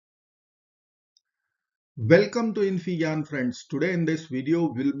Welcome to infyGyan friends. Today in this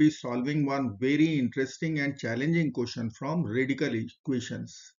video we'll be solving one very interesting and challenging question from radical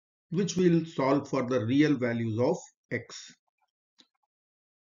equations which we'll solve for the real values of x.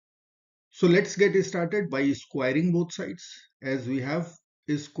 So let's get started by squaring both sides as we have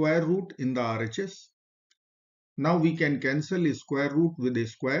a square root in the RHS. Now we can cancel a square root with a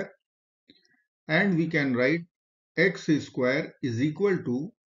square and we can write x square is equal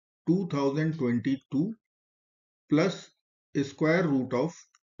to 2022 plus a square root of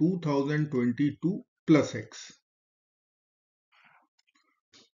 2022 plus x.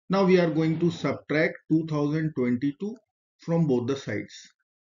 Now we are going to subtract 2022 from both the sides.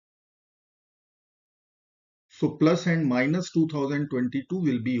 So plus and minus 2022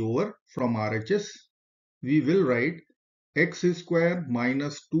 will be over from RHS. We will write x square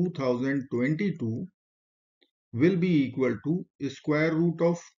minus 2022 will be equal to square root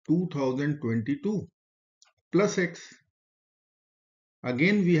of 2022 plus x.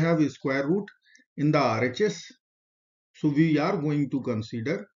 Again we have a square root in the RHS. So we are going to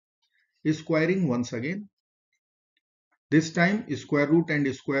consider squaring once again. This time square root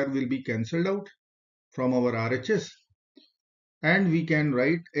and square will be cancelled out from our RHS and we can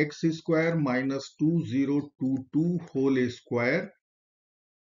write x square minus 2022 whole square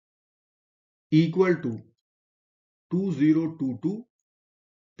equal to 2022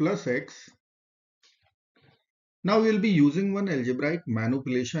 plus x. Now we will be using one algebraic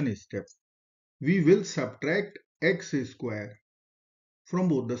manipulation step. We will subtract x square from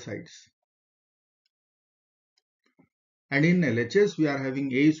both the sides. And in LHS we are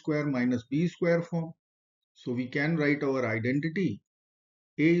having a square minus b square form. So we can write our identity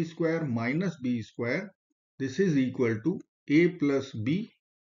a square minus b square. This is equal to a plus b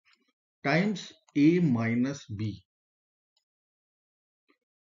times a minus b.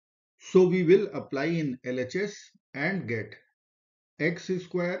 So we will apply in LHS and get x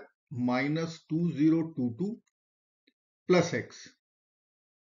square minus 2022 plus x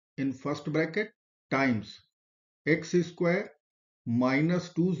in first bracket times x square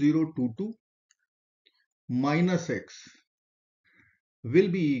minus 2022 minus x will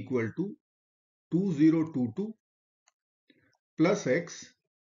be equal to 2022 plus x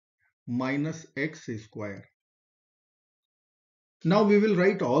minus x square. Now we will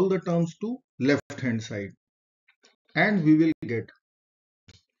write all the terms to left hand side and we will get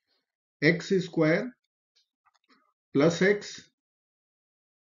x square plus x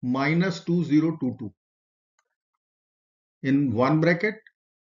minus 2022 in one bracket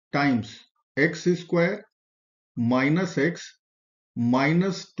times x square minus x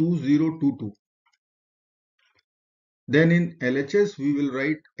minus 2022. Then in LHS we will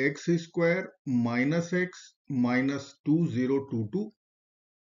write x square minus x minus 2022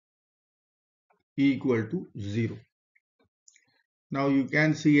 equal to 0. Now you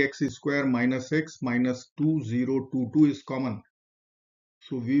can see x square minus x minus 2022 is common.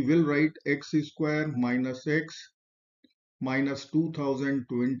 So we will write x square minus x minus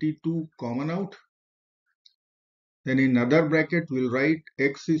 2022 common out. Then in other bracket we'll write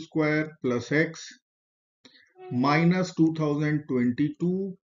x square plus x minus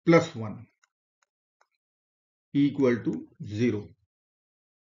 2022 plus 1 equal to 0.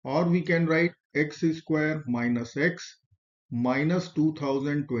 Or we can write x square minus x minus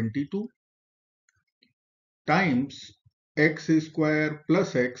 2022 times x square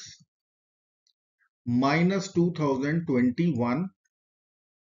plus x minus 2021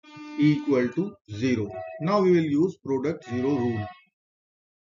 equal to 0. Now we will use product 0 rule.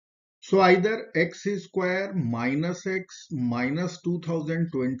 So either x square minus x minus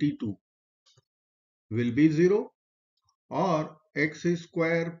 2022 will be 0 or x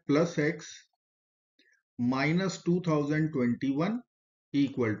square plus x minus 2021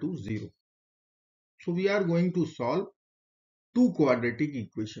 equal to 0. So we are going to solve two quadratic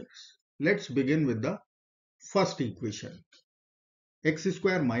equations. Let's begin with the first equation. X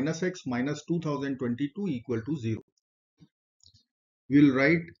square minus x minus 2022 equal to 0. We will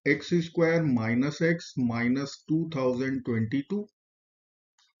write x square minus x minus 2022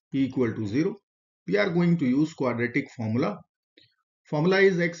 equal to 0. We are going to use quadratic formula. Formula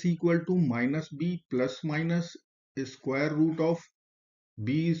is x equal to minus b plus minus square root of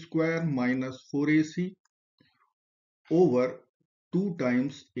b square minus 4ac over 2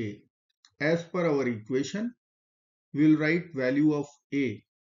 times a. As per our equation, we will write value of a,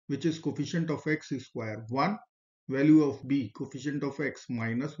 which is coefficient of x square 1, value of b, coefficient of x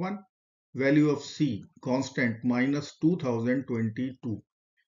minus 1, value of c, constant minus 2022.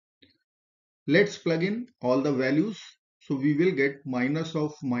 Let's plug in all the values. So we will get minus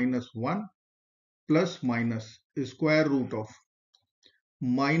of minus 1 plus minus square root of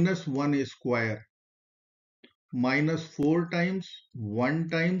minus 1 square minus 4 times 1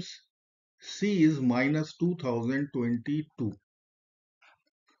 times C is minus 2022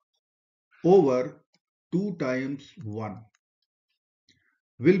 over 2 times 1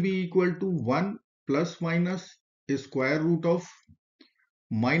 will be equal to 1 plus minus square root of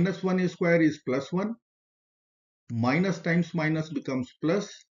minus 1 square is plus 1, minus times minus becomes plus,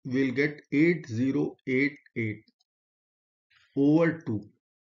 we'll get 8088 over 2.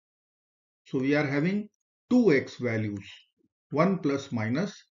 So we are having 2x values, 1 plus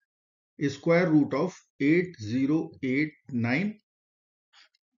minus square root of 8089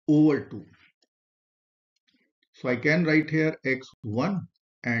 over 2. So I can write here x1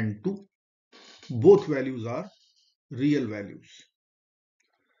 and 2. Both values are real values.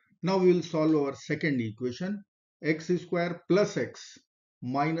 Now we will solve our second equation, x square plus x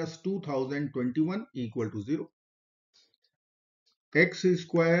minus 2021 equal to 0. X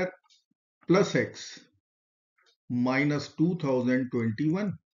square plus x minus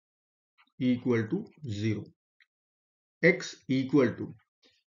 2021 equal to 0. X equal to,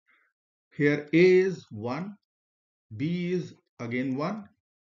 here a is 1, b is again 1,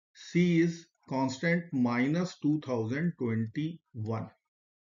 c is constant minus 2021.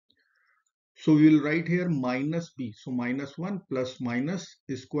 So we will write here minus b. So minus 1 plus minus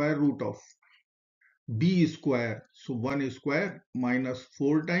square root of b square. So 1 square minus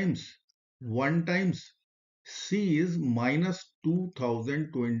 4 times 1 times c is minus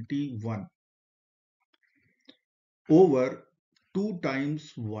 2021 over 2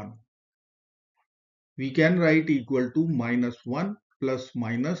 times 1. We can write equal to minus 1 plus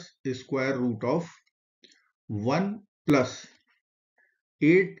minus square root of 1 plus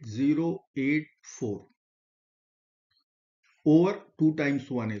 8084 over 2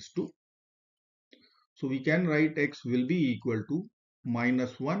 times 1 is 2. So we can write x will be equal to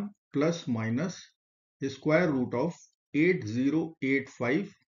minus 1 plus minus square root of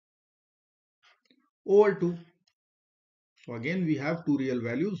 8085 over 2. So again we have two real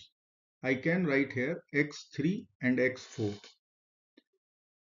values. I can write here x3 and x4.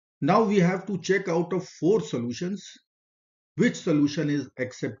 Now we have to check out of 4 solutions which solution is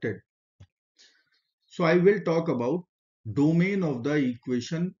accepted. So I will talk about domain of the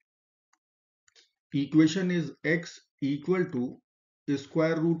equation. Equation is x equal to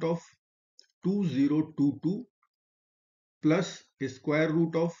square root of 2022 plus square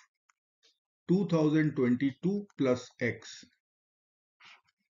root of 2022 plus x.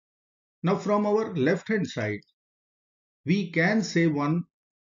 Now from our left hand side, we can say one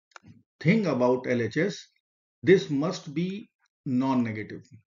thing about LHS. This must be non-negative.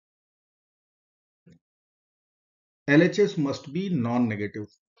 LHS must be non-negative.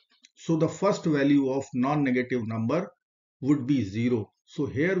 So the first value of non-negative number would be 0. So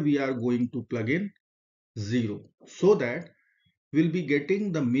here we are going to plug in 0 so that we'll be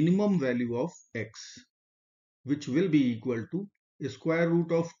getting the minimum value of x, which will be equal to square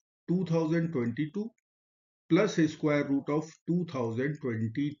root of 2022 plus square root of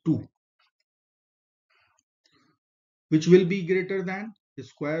 2022, which will be greater than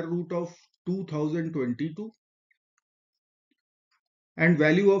square root of 2022, and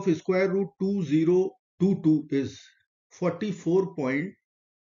value of square root 2022 is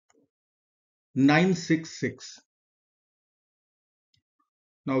 44.966.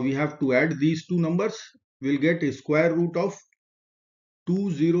 Now we have to add these two numbers. We'll get a square root of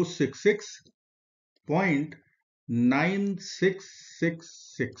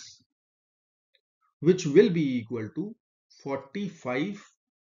 2066.9666, which will be equal to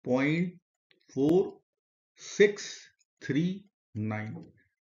 45.4639.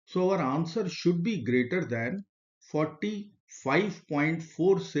 So our answer should be greater than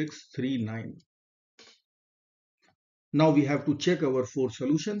 45.4639. Now we have to check our 4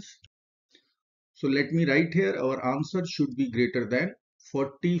 solutions. So let me write here, our answer should be greater than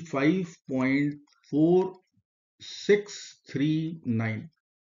 45.4639.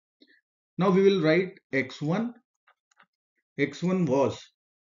 Now we will write x1. x1 was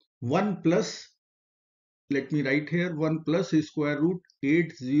 1 plus, let me write here 1 plus square root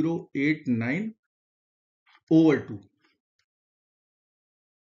 8089 over 2.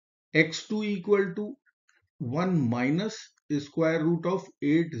 x2 equal to 1 minus square root of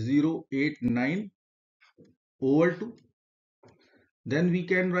 8089 over 2. Then we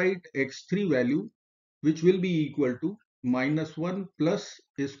can write x3 value, which will be equal to minus 1 plus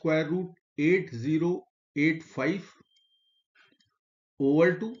square root 8085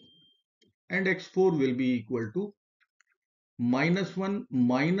 over 2, and x4 will be equal to minus 1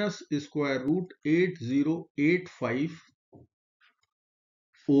 minus square root 8085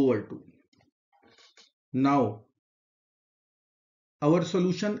 over 2. Now, our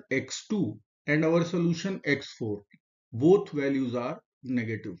solution x2 and our solution x4, both values are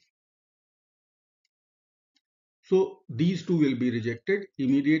negative. So, these two will be rejected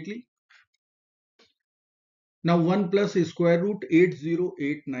immediately. Now 1 plus square root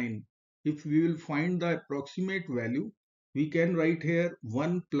 8089. If we will find the approximate value, we can write here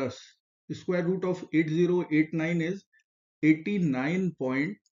 1 plus square root of 8089 is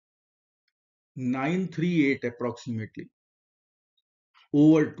 89.938 approximately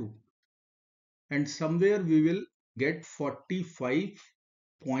over 2. And somewhere we will get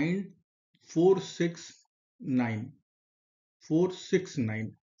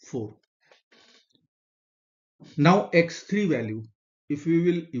 45.4694. Now x3 value, if we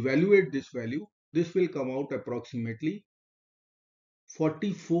will evaluate this value, this will come out approximately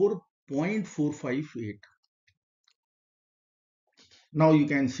 44.458. Now you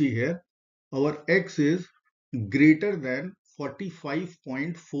can see here our x is greater than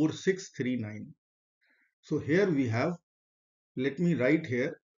 45.4639. So here we have, let me write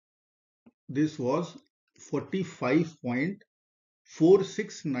here, this was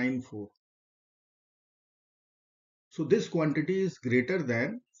 45.4694. So this quantity is greater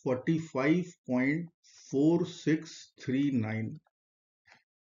than 45.4639,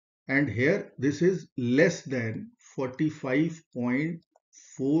 and here this is less than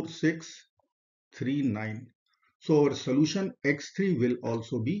 45.4639. So our solution x3 will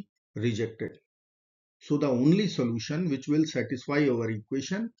also be rejected. So the only solution which will satisfy our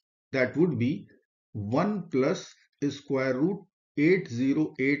equation, that would be 1 plus square root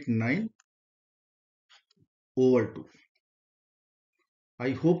 8089 over 2. I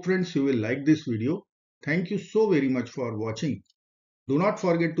hope friends you will like this video. Thank you so very much for watching. Do not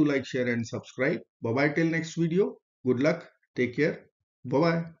forget to like, share and subscribe. Bye bye till next video. Good luck. Take care. Bye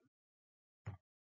bye.